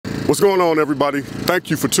What's going on, everybody? Thank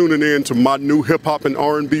you for tuning in to my new hip-hop and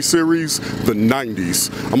R&B series, the 90s.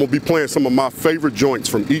 I'm going to be playing some of my favorite joints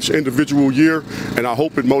from each individual year, and I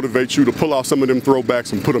hope it motivates you to pull out some of them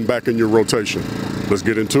throwbacks and put them back in your rotation. Let's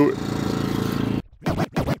get into it.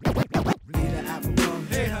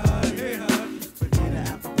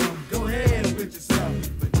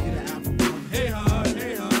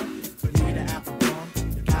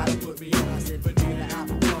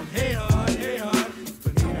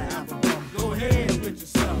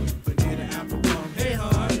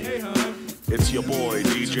 It's your boy,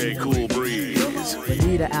 DJ Kewl Brez.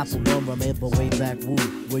 Bonita Applebum, remember way back woo,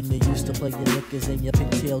 when you used to play your knickers and your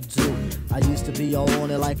pigtail too. I used to be all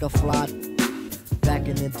on it like a fly back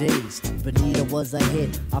in the days. Bonita was a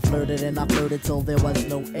hit. I flirted and I flirted till there was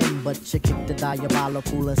no end, but you kicked the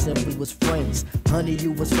diabolical and simply was friends. Honey,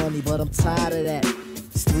 you was funny, but I'm tired of that.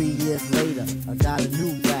 It's 3 years later, I got a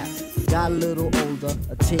new rap. Got a little older,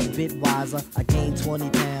 a tidbit wiser. I gained 20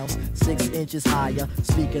 pounds, 6 inches higher.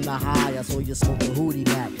 Speaking of higher, so you smoke a hootie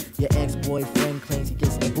back. Your ex-boyfriend claims he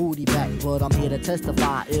gets the booty back, but I'm here to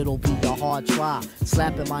testify it'll be a hard try.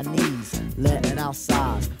 Slapping my knees, letting out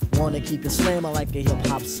sighs. Wanna keep it slamming like a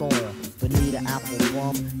hip-hop song. Bonita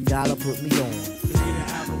Applebum, you gotta put me on. Bonita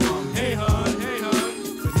Applebum, hey hun, hey hun.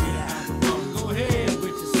 Bonita Applebum, go ahead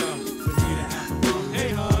with yourself. Bonita Applebum, hey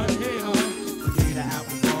hun, hey hun. Bonita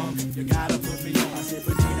Applebum, you gotta put me on. I said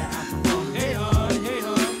Bonita Applebum, hey hun, hey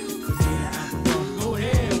hun. Bonita Applebum, go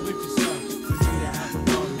ahead with yourself. Bonita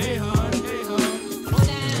Applebum, hey hun, hey hun.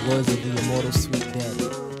 In the words of the immortal Sweet Daddy.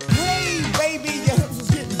 Hey, baby, your hips was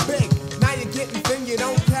getting big. Now you're getting thin, you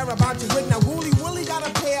don't care about your wig. Now, Wooly Willie got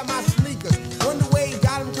a pair of my sneakers. Wonder where he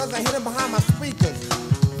got them, cause I hit him behind my speakers.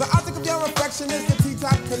 The object of your affection is the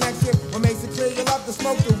T-top connection. What makes it clear you love to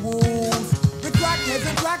smoke the wolves. The crackheads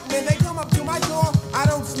and crackmen, they come up to my door. I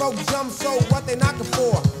don't smoke jump, so what they knocking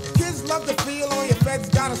for? Kids love to feel on your feds,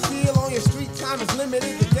 got a seal on your street time is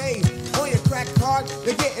limited to days. On your crack card,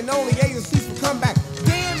 they're getting only A's and C's for comeback.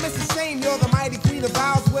 Damn, Mrs. Shane, you're the mighty queen of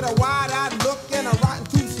vows with a wide-eyed look and a rotten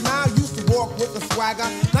tooth smile. Used to walk with a swagger,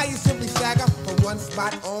 now you simply stagger from one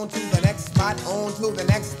spot on to the next spot, on to the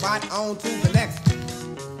next spot, on to the next.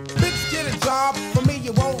 Bitch, get a job, for me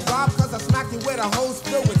you won't rob, cause I smack you with a hose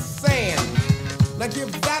filled with sand. Now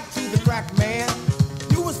give that to the crack man.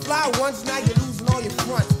 You was fly once, now you're losing all your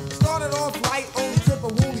fronts. Started off light, only tip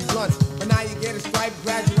of woolly blunts, but now you get a stripe,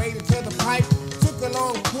 graduated to the pipe. Took a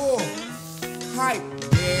long pull, hype,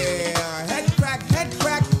 yeah. Head crack,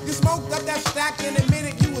 you smoked up that stack in a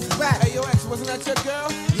minute you was back. Hey, yo, ex, wasn't that your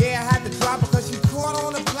girl? Yeah, I had to drop her cause she caught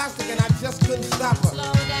on the plastic and I just couldn't stop her.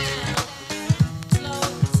 Slow down, slow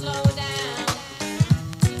down,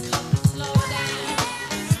 slow down,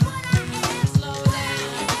 slow down.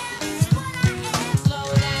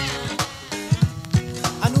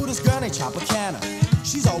 I knew this girl named Tropicana.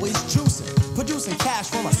 She's always juicing, producing cash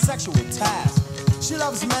from a sexual task. She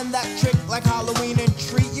loves men that trick like Halloween and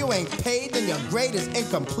treat. You ain't paid, then your grade is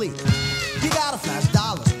incomplete. You gotta flash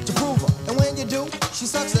dollars to prove her, and when you do, she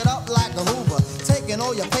sucks it up like a Hoover, taking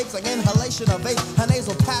all your papes like inhalation of vape. Her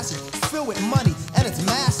nasal passage filled with money, and it's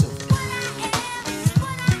massive.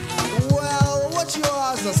 Well, what you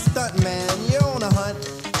are is a stunt man. You're on a hunt,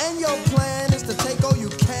 and your plan is to take all you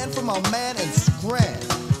can from a man and scram.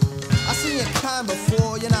 I seen your kind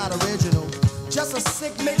before, you're not original. Just a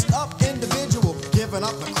sick, mixed up individual. Giving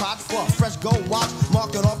up the crotch for a fresh gold watch.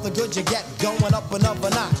 Marking off the good you get, going up another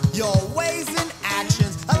notch. Your ways and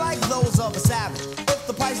actions are like those of a savage. If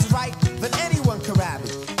the price is right, then anyone can rap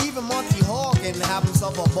it. Even Monty Hall can have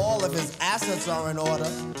himself a ball if his assets are in order.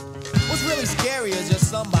 What's really scary is just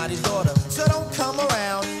somebody's daughter. So don't come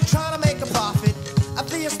around trying to make a profit at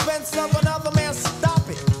the expense of another man. Stop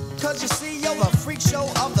it. Cause you see, you're the freak show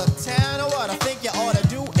of the town. And what I think you ought to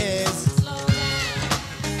do is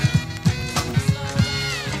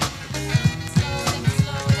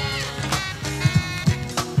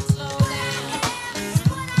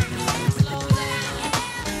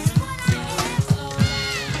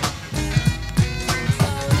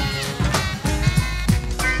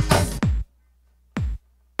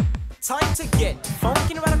time to get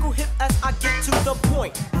funky and radical hip as I get to the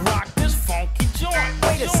point. Rock this funky joint.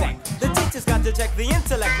 Wait a sec, the teacher's got to check the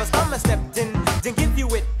intellect. But I'm a stepped in, didn't give you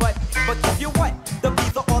it, but give you what? The be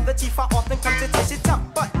the or the chief I often come to taste it tough,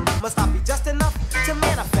 but must not be just enough to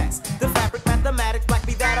manifest the fabric mathematics. Black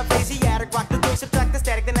be that of Asiatic, rock the doing subtract the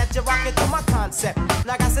static, then that you rock into my concept.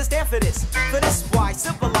 Now I got to stand for this why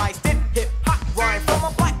civilized it hip hop rhyme from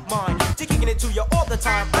a black mind. To kicking it to you all the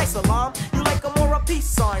time. Islam, you like a more a peace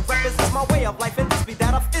sign. Represents my way of life and this be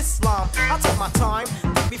that of Islam. I'll take my time,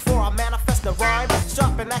 think before I manifest the rhyme.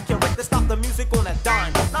 Sharp and accurate to stop the music on a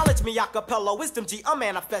dime. Now Acknowledge me a cappella, wisdom G, I'm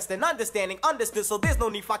manifesting, understanding, understood, so there's no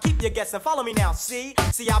need for I keep you guessing. Follow me now, see,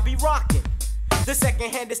 I be rocking. The second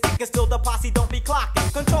hand is ticking, still the posse don't be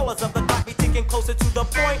clocking. Controllers of the clock be ticking closer to the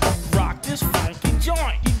point. Rock this funky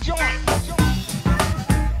joint,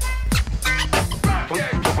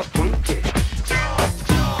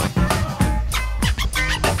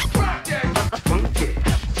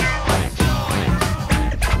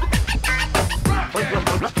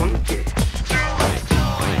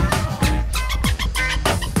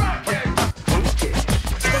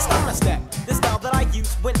 The style that I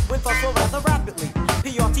use went so rather rapidly.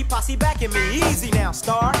 PRT posse backing me, easy now,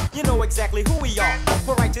 star. You know exactly who we are.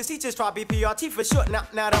 For righteous teachers, try BPRT for short.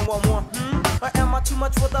 Now don't want more. Or am I too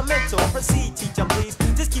much for the mentor? Proceed, teacher, please.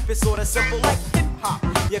 Just keep it sorta simple like hip hop.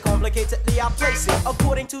 You complicatedly I place it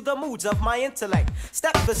according to the moods of my intellect.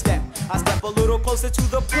 Step for step, I step a little closer to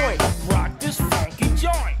the point. rock this funky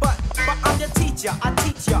joint. But I'm your teacher, I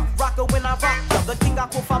teach ya. Rocker when I rock ya. The king I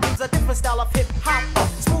quote means a different style of hip hop.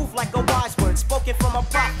 Smooth like a wise word, spoken from a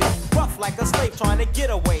prophet. Rough like a slave trying to get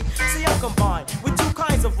away. See, I'm combined with two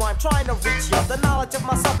kinds of rhyme trying to reach ya. The knowledge of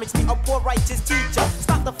myself makes me a poor righteous teacher.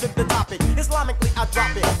 Stop to flip the topic, Islamically I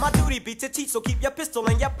drop it. My duty be to teach, so keep your pistol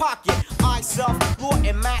in your pocket. I self, lord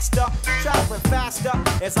and master, traveling faster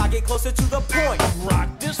as I get closer to the point.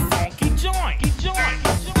 Rock this funky joint,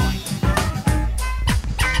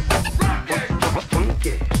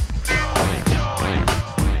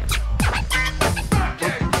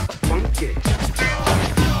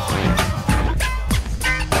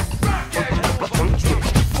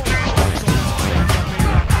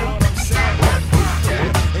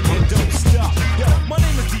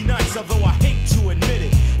 although I hate to admit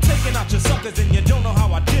it. Taking out your suckers and you don't know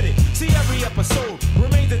how I did it. See, every episode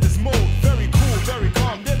remains in this mode. Very cool, very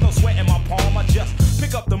calm, there's no sweat in my palm. I just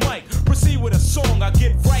pick up the mic, proceed with a song. I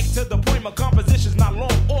get right to the point, my composition's not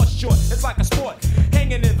long or short. It's like a sport,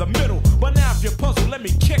 hanging in the middle. But now if you're puzzled, let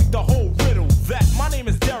me kick the whole riddle. That my name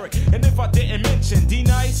is Derek, and if I didn't mention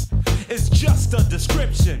D-Nice, it's just a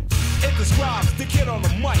description. It describes the kid on the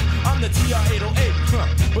mic. I'm the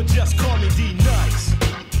TR-808, but just call me D-Nice.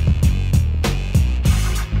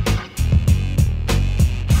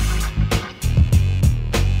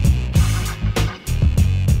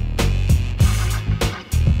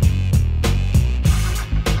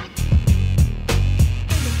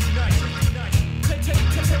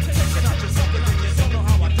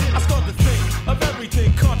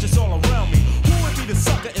 Conscious all around me. Who would be the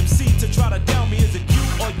sucker MC to try to down me? Is it you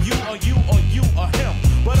or you or you or you or him?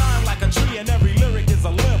 But I'm like a tree and every lyric is a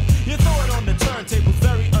limb. You throw it on the turntable,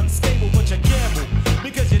 very unstable, but you gamble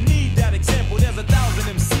because you need that example. There's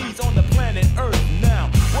 1,000 MCs on the planet Earth now.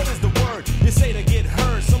 What is the word you say to get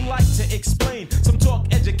heard? Some like to explain, some talk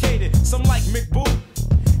educated, some like McBoo.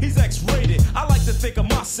 He's X-rated. I like to think of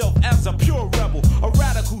myself as a pure rebel, a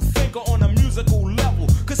radical thinker on a musical level.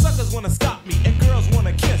 Cause suckers wanna stop me and girls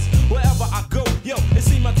wanna kiss. Wherever I go, yo, it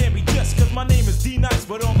seems I can't be dissed. Cause my name is D-Nice,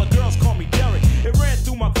 but all the girls call me Derek. It ran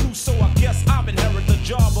through my crew, so I guess I've inherited the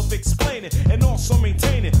job of explaining and also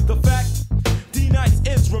maintaining the fact D-Nice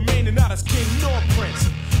is remaining not as king nor prince,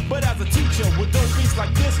 but as a teacher with dope beats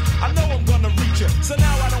like this, I know I'm gonna reach you. So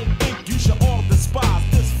now I don't think you should all despise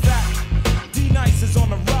this fact. D-Nice is on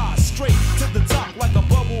the rise, straight to the top like a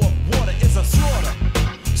bubble of water. It's a slaughter.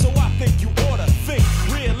 So I think you oughta think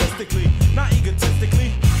realistically, not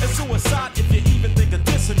egotistically. It's suicide if you even think of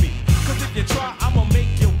dissing me. Cause if you try, I'ma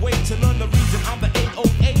make your way to learn the reason I'm the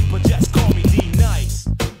 808, but just call me D-Nice.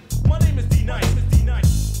 My name is D-Nice.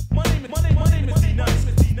 My name is D-Nice.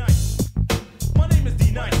 My name is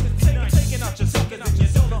D-Nice. Taking out your suckers and you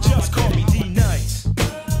don't know how. Just call me D-Nice.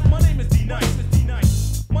 My name is D-Nice.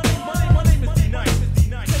 My name is D-Nice.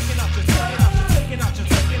 Taking out your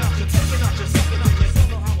suckers and you don't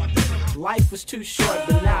know how I did it. Life was too short,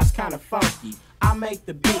 but now it's kinda funky. I make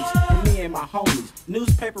the beats for me and my homies.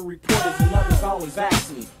 Newspaper reporters and others always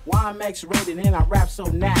ask me why I'm X-rated and I rap so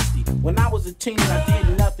nasty. When I was a teen, I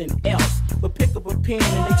did nothing else but pick up a pen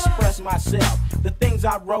and express myself. The things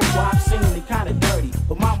I wrote while I'm singing kinda dirty,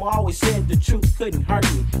 but mama always said the truth couldn't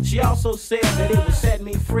hurt me. She also said that it would set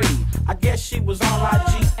me free. I guess she was on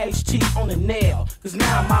IGHT on the nail, cause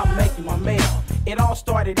now I'm out making my mail. It all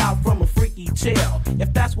started out from a freaky tale.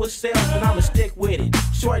 If that's what sells, then I'ma stick with it.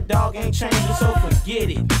 Short dog ain't changing, so forget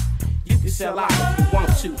it. You can sell out if you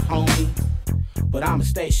want to, homie, but I'ma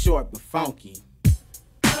stay short but funky.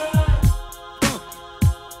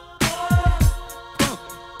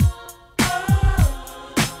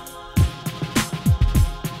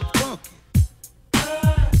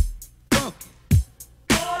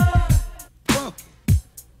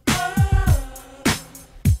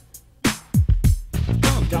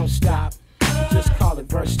 don't stop. You just call it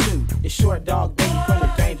verse 2. It's Short Dog Baby from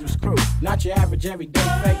the Dangerous Crew. Not your average everyday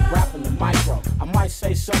fake rapping the micro. I might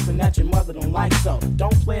say something that your mother don't like, so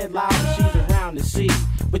don't play it loud when she's around to see.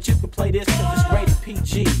 But you can play this cause it's rated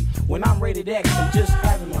PG. When I'm rated X, I'm just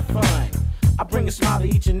having my fun. I bring a smile to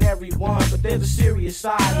each and every one, but there's a serious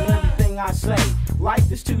side in everything I say.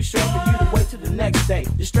 Life is too short for you to wait till the next day.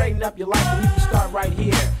 Just straighten up your life and you can start right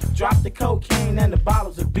here. Drop the cocaine and the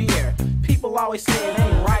bottles of beer. People always say it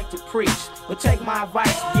ain't right to preach, but take my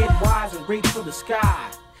advice, get wise and reach for the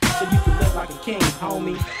sky, so you can live like a king,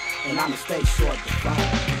 homie, and I'ma stay short the fun.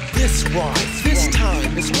 This rhyme, this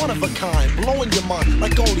time is one of a kind, blowing your mind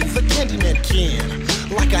like only the Candyman can.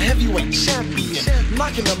 Like a heavyweight champion,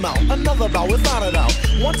 knocking them out, another bout without a doubt.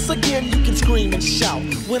 Once again you can scream and shout,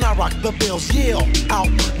 when I rock the bells, yell out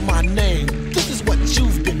my name. This is what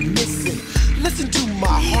you've been missing. Listen to my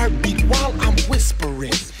heartbeat while I'm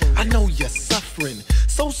whispering. I know you're suffering,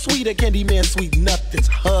 so sweet a Candyman, sweet nothings.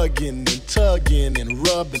 Hugging and tugging and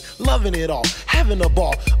rubbing, loving it all, having a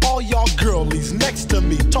ball. All y'all girlies next to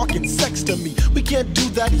me, talking sex to me. We can't do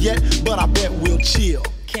that yet, but I bet we'll chill.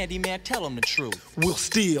 Candyman, tell him the truth. We'll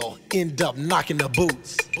still end up knocking the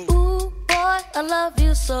boots. Ooh, boy, I love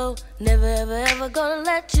you so. Never, ever, ever gonna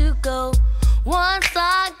let you go. Once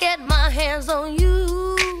I get my hands on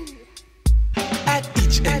you. At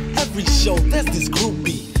each and every show, there's this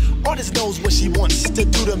groupie. Artist knows what she wants to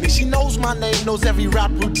do to me. She knows my name, knows every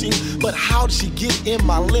rap routine. But how'd she get in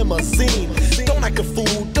my limousine? Don't act a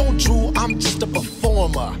fool, don't drool, I'm just a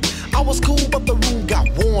performer. I was cool, but the room got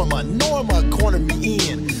warmer. Norma cornered me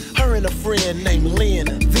in, her and a friend named Lynn.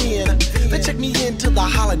 Then they checked me into the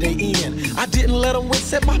Holiday Inn. I didn't let them win,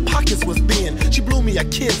 said my pockets was bent. She blew me a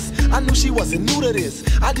kiss, I knew she wasn't new to this.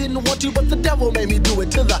 I didn't want to, but the devil made me do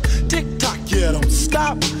it. To the tick-tock, yeah, don't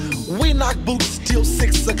stop. We knock boots till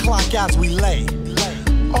 6 o'clock as we lay.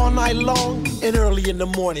 All night long and early in the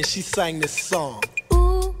morning she sang this song.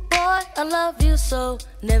 Ooh, boy, I love you so.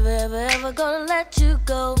 Never, ever, ever gonna let you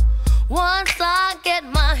go. Once I get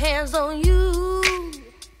my hands on you.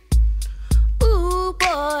 Ooh, boy,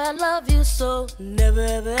 I love you so. Never,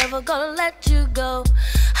 ever, ever gonna let you go.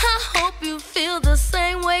 I hope you feel the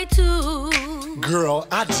same way too. Girl,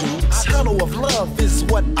 I do. Tunnel of love is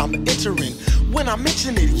what I'm entering. When I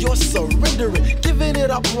mention it, you're surrendering. Giving it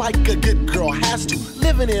up like a good girl has to.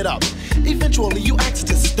 Living it up. Eventually you ask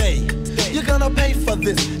to stay. You're gonna pay for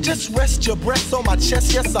this. Just rest your breath on my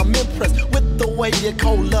chest. Yes, I'm impressed with the way you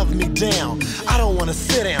cold love me down. I don't wanna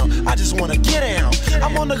sit down, I just wanna get down.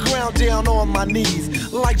 I'm on the ground down on my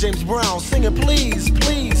knees, like James Brown singing please,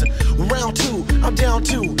 please. Round 2, I'm down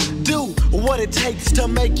to do what it takes to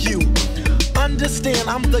make you understand.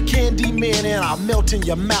 I'm the candy man and I melt in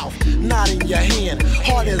your mouth, not in your hand.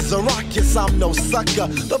 Hard as a rock, yes, I'm no sucker.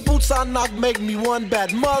 The boots I knock make me one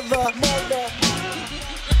bad mother.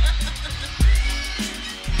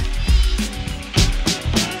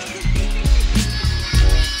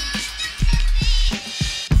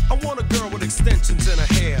 I want a girl with extensions in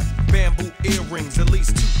her hair, bamboo earrings, at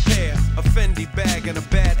least 2 pair, a Fendi bag and a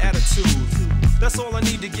bad attitude. That's all I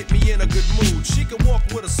need to get me in a good mood. She can walk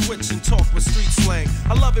with a switch and talk with street slang.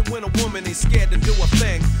 I love it when a woman ain't scared to do a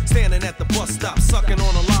thing. Standing at the bus stop, sucking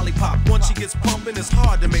on a lollipop. Once she gets pumping, it's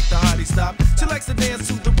hard to make the hottie stop. She likes to dance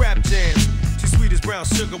to the rap jam. She's sweet as brown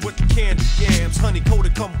sugar with the candy yams.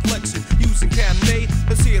 Honey-coated complexion, using Cabernet.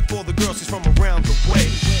 Let's hear it for the girl, she's from around the way.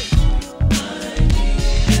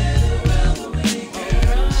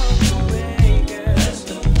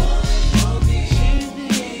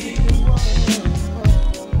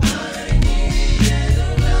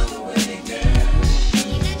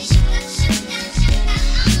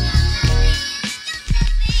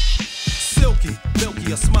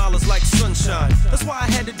 Her smile is like sunshine. That's why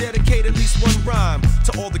I had to dedicate at least one rhyme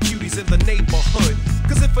to all the cuties in the neighborhood.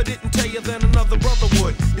 Cause if I didn't tell you, then another brother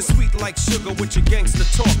would. You're sweet like sugar with your gangster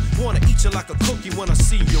talk. Wanna eat you like a cookie when I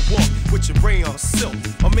see you walk. With your rayon silk,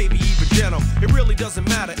 or maybe even denim. It really doesn't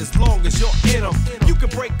matter as long as you're in them. You can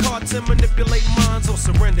break cards and manipulate minds, or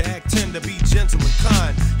surrender, act tender, be gentle and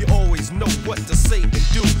kind. You always know what to say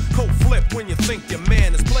and do. Cold flip when you think your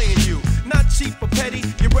man is playing you. Not cheap or petty,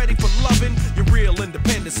 you're ready for loving. You're real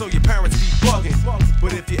independent, so your parents be bugging.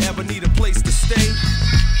 But if you ever need a place to stay,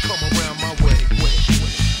 come around my way.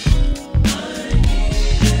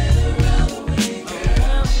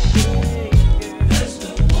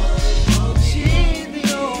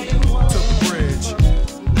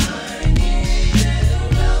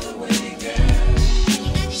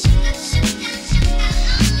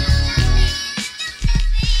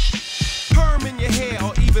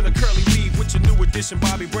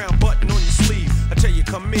 Bobby Brown button on your sleeve. I tell you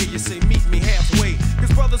come here, you say meet me halfway.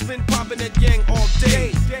 Cause brothers has been popping that yang all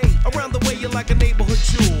day. Around the way you're like a neighborhood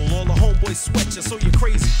jewel. All the homeboys sweat you, so you're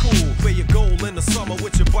crazy cool. Wear your gold in the summer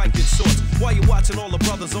with your biking shorts, while you're watching all the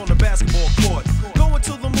brothers on the basketball court. Going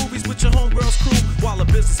to the movies with your homegirls crew, while the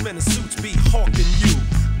businessmen in suits be hawking you.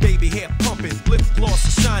 Baby hair pumping, lip gloss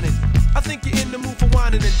is shining. I think you're in the mood for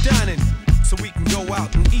whining and dining, so we can go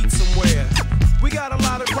out and eat somewhere. We got a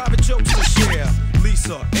lot of private jokes to share.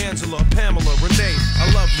 Lisa, Angela, Pamela, Renee,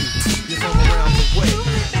 I love you. You're from around the way.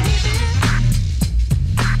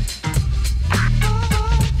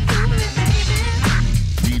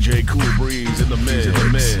 DJ Kewl Brez in the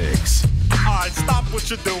mix. Alright, stop what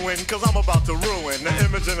you're doing, cause I'm about to ruin the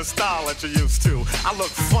image and the style that you're used to. I look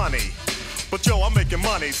funny, but yo, I'm making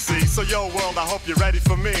money, see? So yo, world, I hope you're ready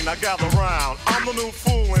for me. Now gather round. I'm the new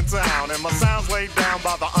fool in town, and my sound's laid down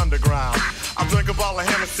by the underground. I drink a bottle of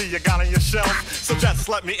Hennessy you got on your shelf, so just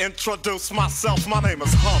let me introduce myself. My name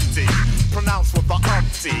is Humpty, pronounced with the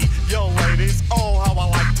umpty. Yo, ladies, oh, how I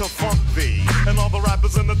like to funk thee. And all the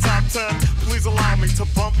rappers in the top 10, please allow me to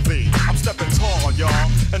bump thee. I'm stepping tall,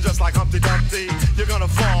 y'all, and just like Humpty Dumpty, you're gonna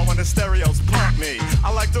fall when the stereos pump me.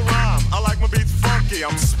 I like to rhyme, I like my beats funky,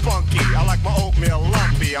 I'm spunky. I like my oatmeal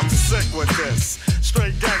lumpy, I'm sick with this.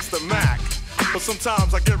 Straight gangster Mac. But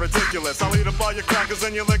sometimes I get ridiculous. I'll eat up all your crackers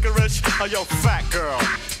and your licorice. Oh, yo, fat girl,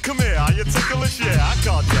 come here, are you ticklish? Yeah, I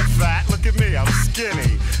called you fat. Look at me, I'm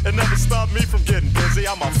skinny. It never stopped me from getting busy.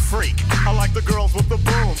 I'm a freak. I like the girls with the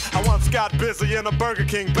boom. I once got busy in a Burger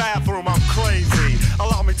King bathroom. I'm crazy.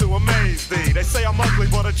 Allow me to amaze thee. They say I'm ugly,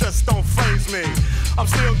 but it just don't faze me. I'm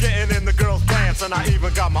still getting in the girls' pants, and I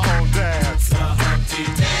even got my own dance. The Humpty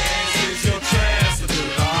Dance is your chance to do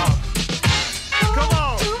the hump. Come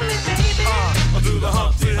on. Do the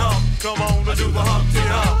Humpty Hump. Come on, I do the Humpty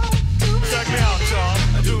Hump. Check me out,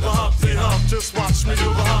 y'all. I do the Humpty Hump. Just watch me do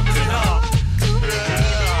the Humpty Hump.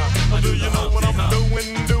 Yeah. Do you know what I'm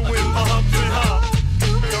doing? Doing the Humpty Hump.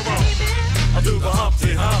 Come on. I do the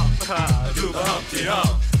Humpty Hump. I do the Humpty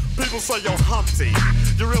Hump. People say, yo, Humpty,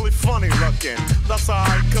 you're really funny looking. That's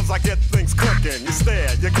alright, cause I get things cooking. You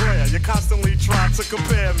stare, you glare, you constantly try to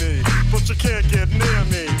compare me, but you can't get near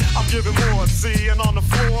me. I'm giving more C, and on the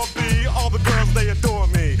floor B, all the girls, they adore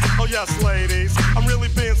me. Oh yes, ladies, I'm really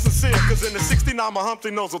being sincere, cause in the 69, my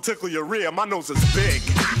Humpty nose will tickle your rear. My nose is big.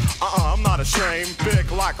 I'm not ashamed,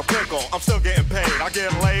 big like a pickle. I'm still getting paid. I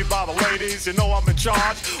get laid by the ladies, you know I'm in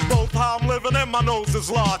charge. Both how I'm living and my nose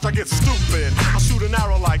is large. I get stupid, I shoot an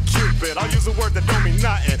arrow like Cupid. I use a word that don't mean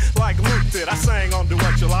nothing, like Luke did. I sang on Do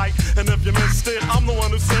What You Like, and if you missed it, I'm the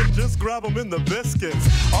one who said just grab them in the biscuits.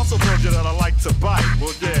 Also told you that I like to bite.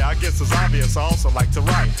 Well yeah, I guess it's obvious I also like to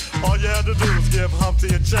write. All you had to do was give Humpty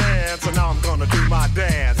a chance, and now I'm gonna do my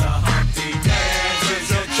dance. The Humpty Dance is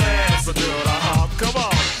your chance to do the hump. Come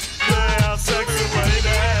on. Yeah, sexy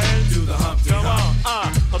lady. Do the Humpty Hump.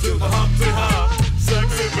 I'll do the Humpty Hump.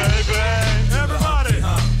 Sexy baby. Everybody,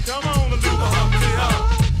 come on and do the Humpty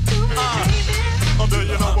Hump. Oh, do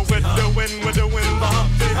you know what we're doing? We're doing the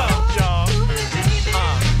Humpty Hump, y'all.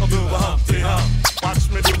 I'll do the Humpty Hump. Watch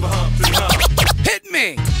me do the Humpty Hump. Hit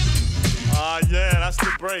me. Yeah, that's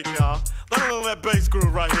the break, y'all. Look at that bass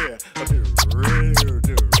groove right here.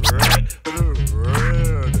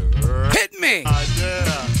 Hit me.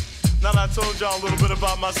 Yeah. Now that I told y'all a little bit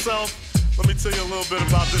about myself, let me tell you a little bit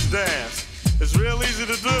about this dance. It's real easy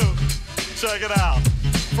to do. Check it out.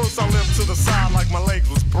 First I limped to the side like my legs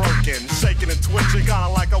was broken, shaking and twitching, kinda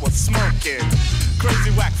like I was smoking. Crazy,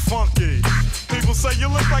 whack, funky. People say you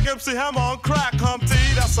look like MC Hammer on crack, Humpty.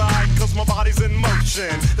 That's alright, cause my body's in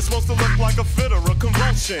motion. It's supposed to look like a fit or a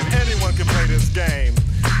convulsion. Anyone can play this game.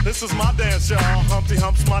 This is my dance, y'all. Humpty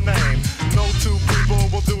Hump's my name. No two people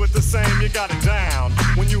will do it the same. You got it down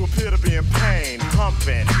when you appear to be in pain.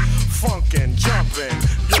 Humping, funkin', jumping,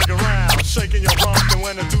 look around, shaking your rump. And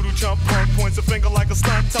when a doodle jump punk points a finger like a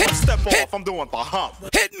stunt, tell him step off. I'm doing the hump.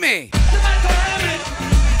 Hit me.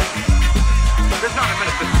 There's not a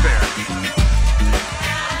minute to spare.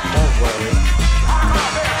 Don't worry.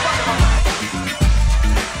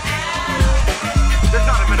 There's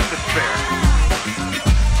not a minute to spare.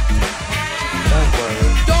 Don't worry.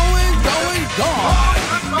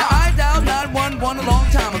 Gone. Now I dialed 911 a long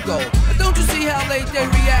time ago. Don't you see how late they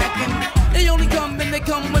reacting? They only come and they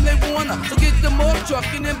come when they wanna. So get the more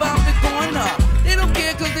trucking and bomb the corner. They don't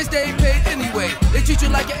care cause they stay paid anyway. They treat you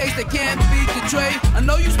like an ace, they can't beat the trade. I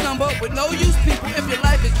know you stumble with no use people. If your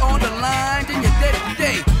life is on the line, then you're dead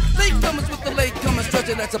today. Latecomers with the latecomers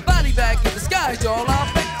stretcher, that's a body bag in disguise, y'all,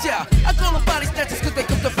 I'll bet ya. I call them body snatchers cause they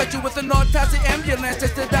come to fetch you with an autopsy ambulance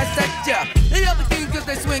just to dissect ya. They other kings cause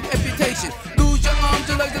they swing amputation. Lose your arms,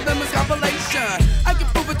 your legs, and them is compilation. I can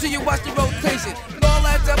prove it to you, watch the rotation. It all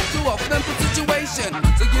adds up to a simple situation.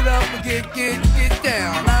 So Get up and get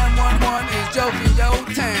down. 911 is joking your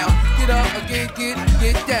town. Get up and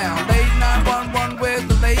get down. Late 911, where's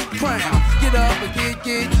the late crown? Get up and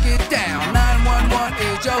get down. 911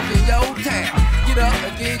 is joking your town. Get up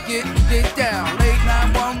and get down. Late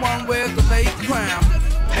 911, where's the late crown?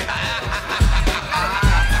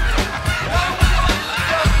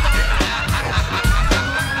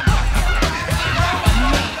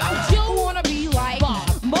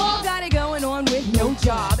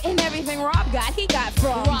 Job and everything Rob got, he got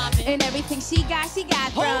from Robin. And everything she got from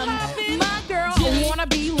my girl. I wanna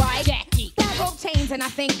be like Jackie. Got broke chains and I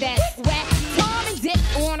think that's whack. Tom and Dick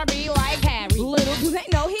wanna be like Harry. Little do they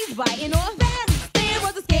know he's biting off Barry. Stan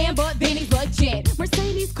was a scam, but then he's legit.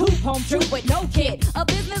 Mercedes coupe, home true with no kid. A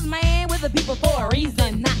businessman with the people for a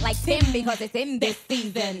reason. Not like Tim because it's in this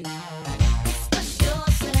season.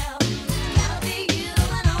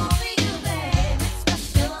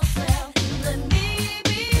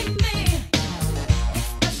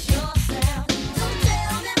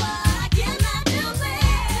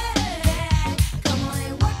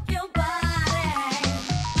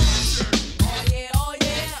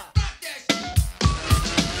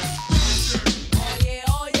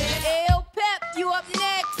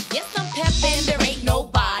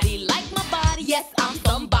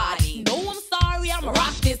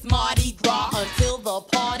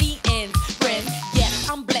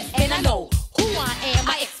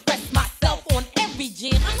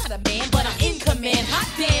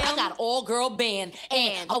 Band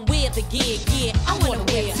and I wear the gig, yeah, I wanna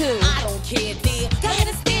wear too. I don't care, dear. Go ahead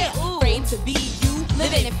and stare. Afraid to be you,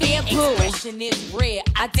 living in fear. Expression is rare.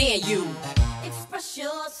 I dare you. Express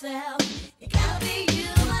yourself. You gotta be you.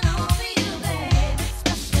 I know be you, babe.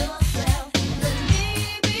 Express yourself. Let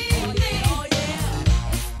me be me. Oh yeah.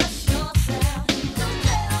 Express yourself. Don't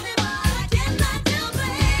tell me what I cannot do,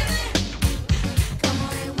 baby. Come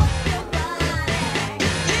on and work your body.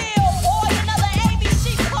 Yeah, boy, another ABC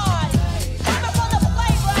party.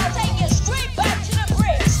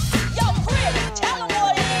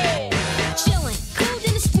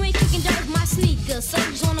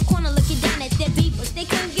 Soldiers on the corner looking down at their beepers. They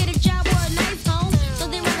couldn't get a job or a nice home, so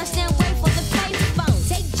they run a stand away for the payphone.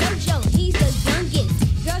 Take JoJo, he's the youngest.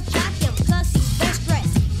 Girls jock him, cause he's best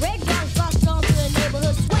dressed. Red girls lost on to the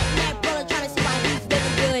neighborhood, sweating that brother trying to see why he's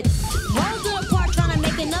living good. Rolls in the park trying to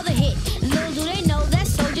make another hit. Little do they know that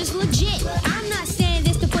soldier's legit. I'm not saying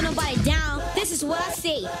this to put nobody down. This is what I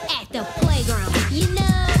see at the playground. You know.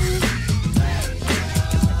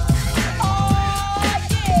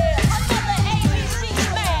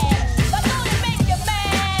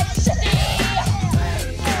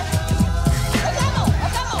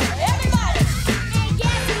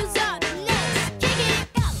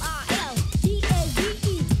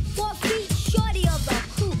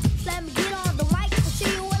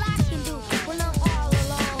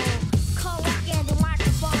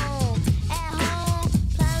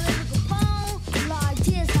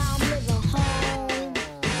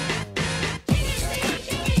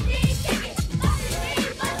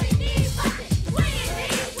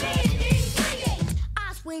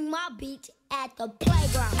 My beat at the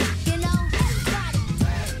playground, you know.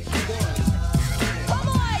 Come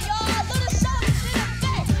on, y'all, little something in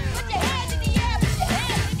effect. Put your hands in the air, put your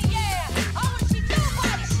hands in the air. I want to see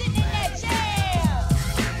nobody sitting in that chair.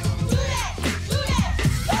 Do that,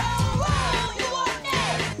 roll, you on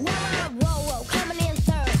that. Whoa, coming in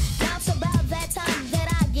third. Now it's about that time that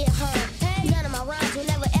I get hurt. None of my rhymes will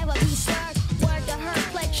never ever be slurred. Word to her,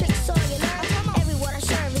 play tricks on your nerve. Every word I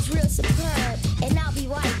serve is real superb, and I'll be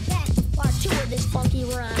right back with part 2 of this funky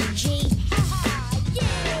rhyme. G.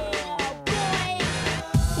 Yeah, boy.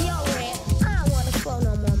 Yo, Red, I don't wanna flow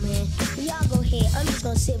no more, man. Y'all go ahead. I'm just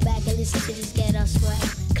gonna sit back and listen to this ghetto sweat.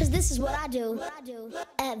 Cause this is what I do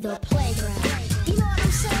at the playground. You know what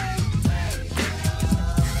I'm saying?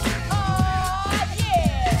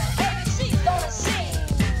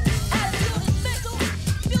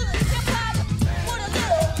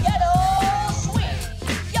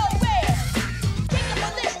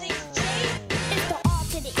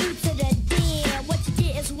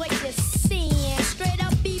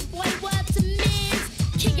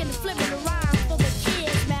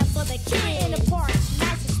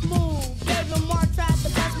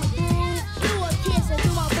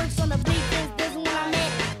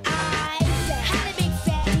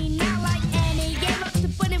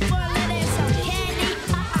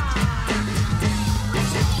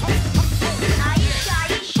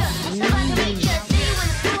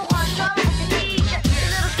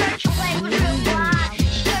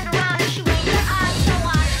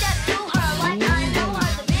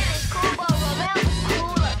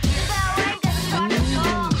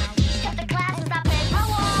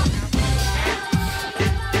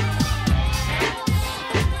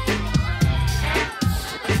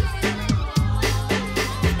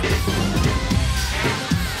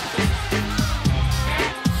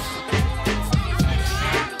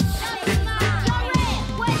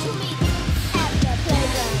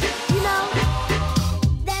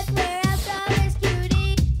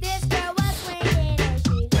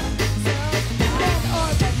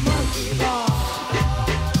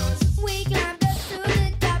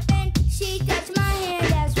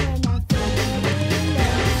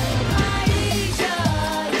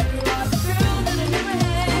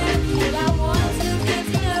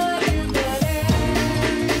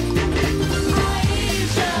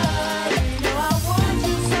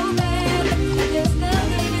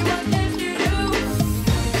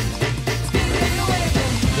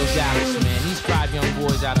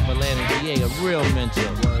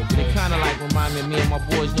 entertainment, me and my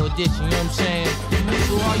boys, no addition, you know what I'm saying?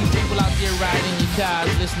 So all you people out there riding in your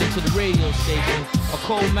cars, listening to the radio station, or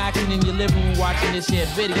cold maxing in your living room watching this here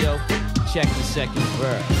video, check the second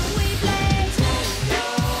verse.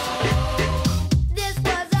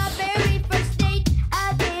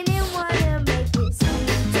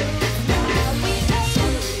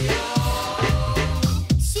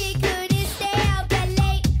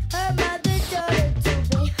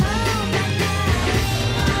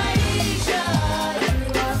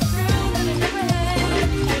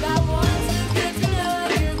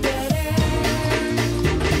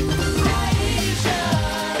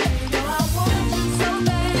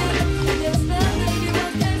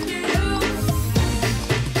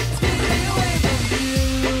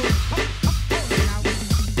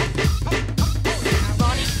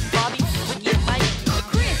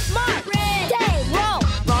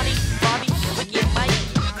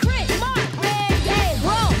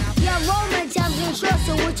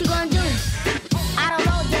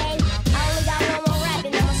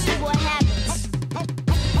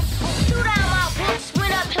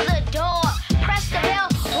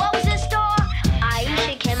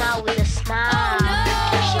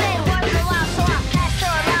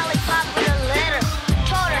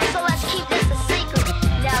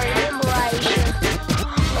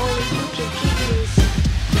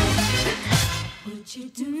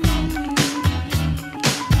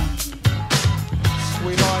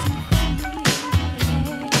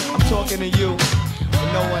 To you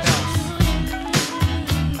and no one else.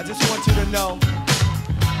 I just want you to know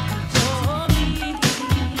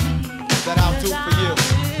that I'll do for you.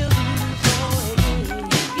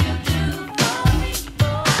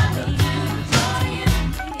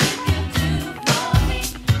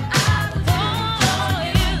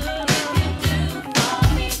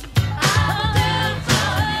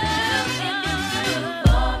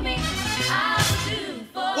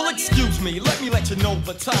 Let me let you know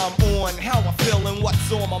the time on how I feel and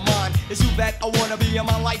what's on my mind. It's you that I wanna be in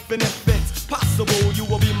my life, and if it's possible, you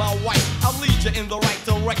will be my wife. I'll lead you in the right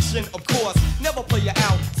direction, of course. Never play you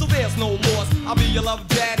out, so there's no loss. I'll be your love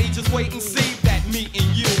daddy, just wait and see that me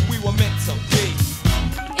and you, we were meant to be.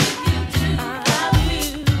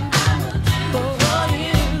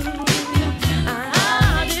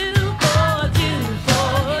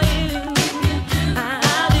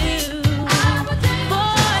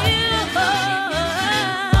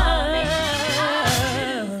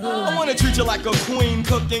 Like a queen,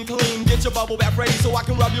 cook and clean. Get your bubble bath ready so I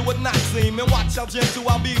can rub you with Noxine. And watch how gentle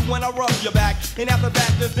I'll be when I rub your back. And after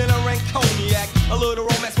that, there's dinner and cognac. A little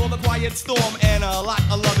romance for the quiet storm, and a lot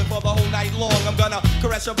of loving for the whole night long. I'm gonna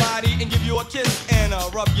caress your body and give you a kiss, and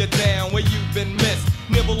rub you down where you've been missed.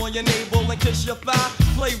 Nibble on your navel and kiss your thigh.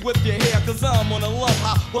 Play with your hair, cause I'm on a love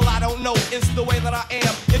high. Well, I don't know, it's the way that I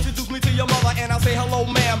am. Introduce me to your mother and I'll say hello,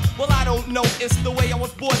 ma'am. Well, I don't know, it's the way I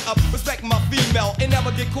was brought up. Respect my female and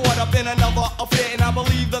never get caught up in another affair. And I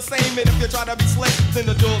believe the same, and if you try to be slick, then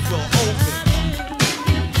the doors will open.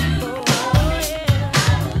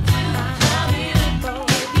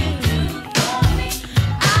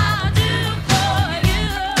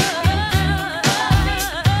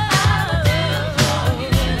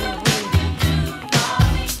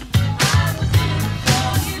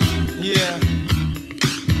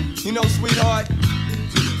 You know, sweetheart,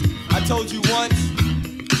 I told you once,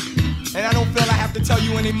 and I don't feel I have to tell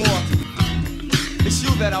you anymore. It's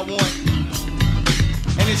you that I want,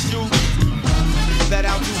 and it's you that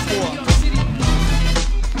I'll do for.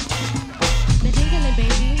 The jingling,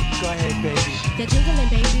 baby. Go ahead, baby. The jingling,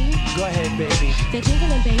 baby. Go ahead, baby. The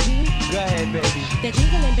jingling, baby. Go ahead, baby. The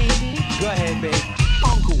jingling, baby. Go ahead, baby.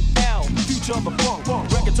 Uncle L, future of the funk.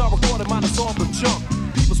 Records are recorded, minus all the junk.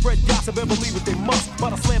 People spread gossip and believe what they must,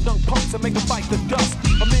 but I slam dunk punks and make them fight the dust.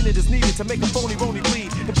 A minute is needed to make a phony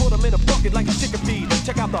bleed and put them in a bucket like a chicken feed.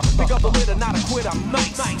 Check out the pick up the litter, not a quit. I'm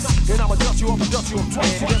nice, and I'ma dust you up and dust you up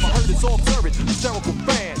twice. You never heard this all observant, hysterical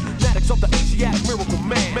fan. Fanatics of the Asiatic miracle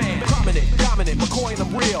man. Prominent, dominant, McCoy and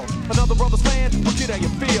I'm real. Another brother's fan, well, kid, how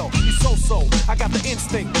you feel? He's so. I got the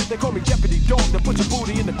instinct. They call me Deputy Dog to put your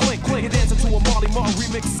booty in the clink. You're dancing to a Marley Martin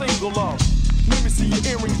remix single love. Let me see your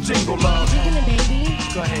earrings jingle, love. The jingling, baby.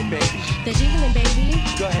 Go ahead, baby. The jingling, baby.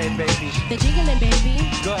 Go ahead, baby. The jingling, baby.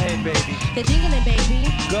 Go ahead, baby. The jingling, baby.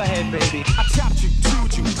 Go ahead, baby. I chopped you,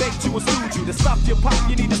 chewed you, baked you, and stewed you. To stop your pop,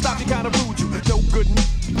 you need to stop, you kinda rude you. No good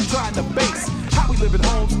trying to base. How we living,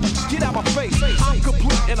 homes? Get out my face. I'm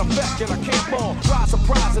complete in effect and I can't fall. Rise,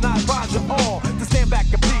 surprise, and I advise you all to stand back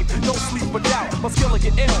and peep. Don't sleep or doubt. My skill will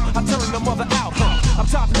get ill. I turn the mother out. I'm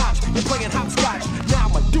top notch. You're playing hopscotch. Now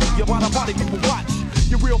I'ma do you while the party people watch.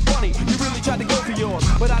 You're real funny. You really tried to go for yours,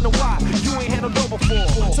 but I know why. You ain't had no dough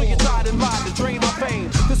before. So you tried and lied to drain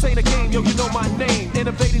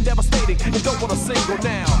and dope on a single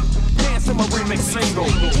now. Dance in my remix single.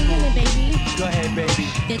 They're jingling, baby. Go ahead, baby.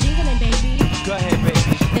 They're jingling, baby. Go ahead,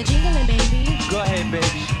 baby. They're jingling, baby. Go ahead,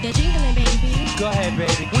 baby. They're jingling, baby. Go ahead,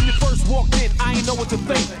 baby. When you first walked in, I ain't know what to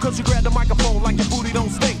think. Cause you grabbed the microphone like your booty don't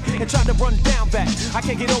stink. And tried to run down that. I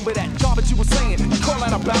can't get over that garbage you were saying. You call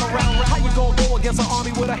that a battle round? How you gonna go against an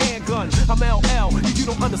army with a handgun? I'm LL, you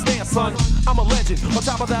don't understand, son. I'm a legend. On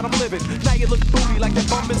top of that, I'm living. Now you look booty like that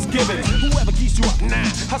bum is giving. Whoever keeps you up, nah.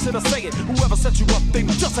 How should I say it? Whoever set you up, they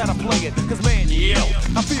just had to play it. Cause man, yo,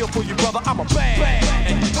 I feel for you, brother. I'm a bad.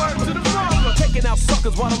 Word to the brother. Taking out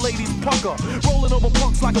suckers while the ladies pucker. Rolling over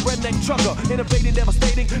punks like a redneck trucker. Innovating,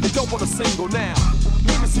 devastating, and dope on a single now.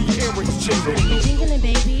 Let me see your earrings jingle. They're jingling,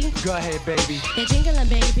 baby. Go ahead, baby. They're jingling,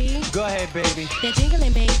 baby. Go ahead, baby. They're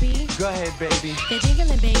jingling, baby. Go ahead, baby. They're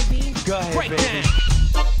jingling, baby. Go ahead, Break baby. down.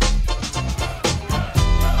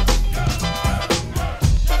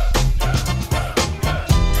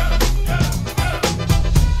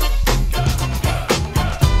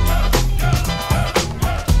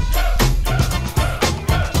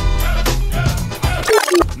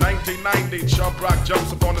 Chubb Rock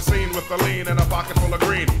jumps upon the scene with a lean and a pocket full of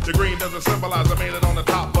green. The green doesn't symbolize I made it on the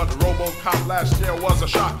top, but RoboCop last year was a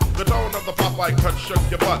shock. The tone of the Popeye cut shook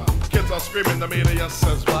your butt. Kids are screaming, the media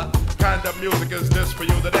says what? Kind of music is this for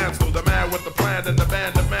you to dance to? The man with the plan and the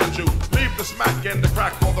band demands you. Leave the smack and the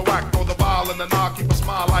crack for the whack, throw the ball and the knock, keep a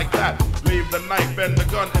smile like that. Leave the knife and the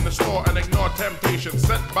gun in the store and ignore temptation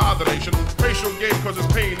sent by the nation. Racial game cause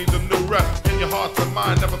it's pain needs a new rep. In your heart and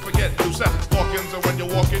mind, never forget you set. Walk-ins and when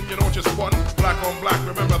you're walking, you know what you're squatting. Black on black,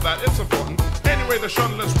 remember that, it's important. Anyway, the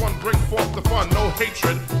shunless one bring forth the fun. No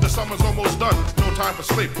hatred, the summer's almost done. No time for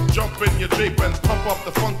sleep. Jump in your Jeep and pump up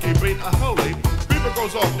the funky beat. Holy, beeper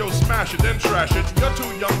goes off, yo, smash it, then trash it. You're too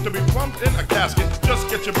young to be plumped in a casket. Just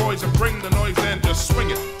get your boys and bring the noise and just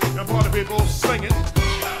swing it. And party people, sing it.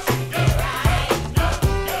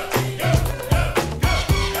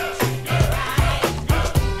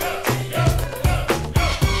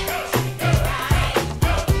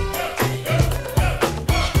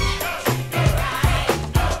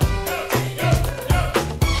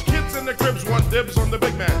 Dibs on the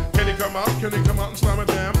big man. Can he come out? Can he come out and slam a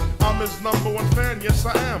jam? I'm his #1 fan, yes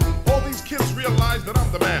I am. All these kids realize that I'm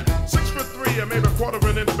the man. 6'3" and maybe a quarter of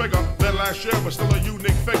an inch bigger than last year, but still a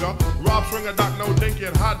unique figure. Rob Swinger, Doc, no dinky,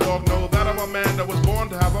 and hot dog know that I'm a man that was born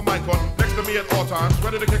to have a mic on next to me at all times,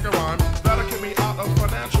 ready to kick a rhyme. That'll get me out of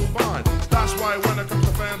financial bind. That's why when it comes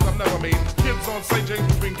to fans, I'm never mean. Kids on St. James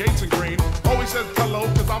between Gates and Green always says hello,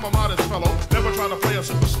 cause I'm a modest fellow. Never try to play a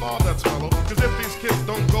superstar that's mellow. Cause if these kids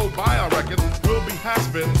don't go buy our records, we'll be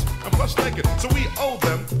has-beens and plus naked. So we owe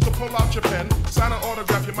them to pull out your pen, sign an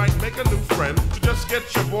autograph, you might make a new friend. To just get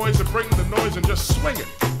your boys to bring the noise and just swing it.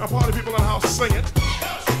 Now party people in the house, sing it.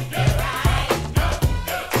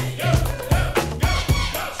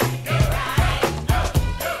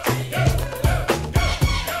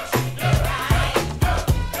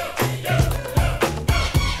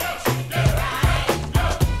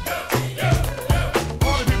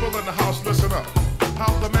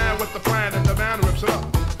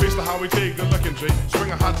 We take good looking G. Swing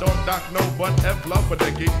a hot dog, Doc, no butt, F love for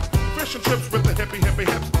dinky. Fish and chips with the hippie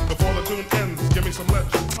hips. Before the tune ends, give me some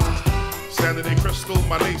lips. Sandy Crystal,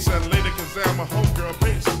 my niece, and Lady Kazam, my homegirl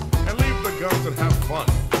piece. And leave the guns and have fun.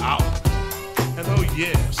 Out. And oh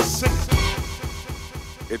yeah, sing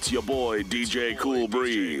it. It's your boy DJ Kewl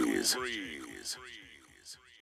Brez.